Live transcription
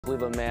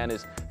Cleveland man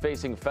is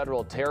facing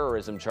federal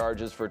terrorism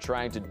charges for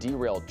trying to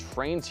derail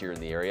trains here in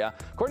the area.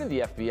 According to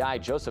the FBI,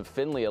 Joseph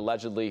Findley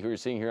allegedly, who you're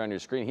seeing here on your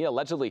screen, he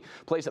allegedly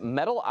placed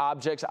metal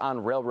objects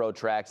on railroad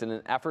tracks in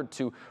an effort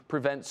to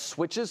prevent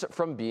switches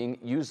from being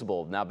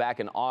usable. Now, back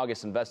in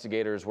August,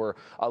 investigators were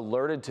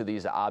alerted to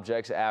these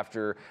objects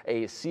after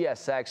a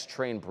CSX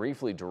train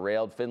briefly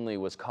derailed. Findley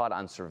was caught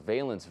on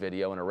surveillance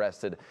video and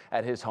arrested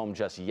at his home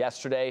just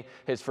yesterday.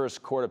 His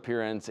first court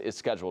appearance is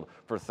scheduled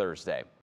for Thursday.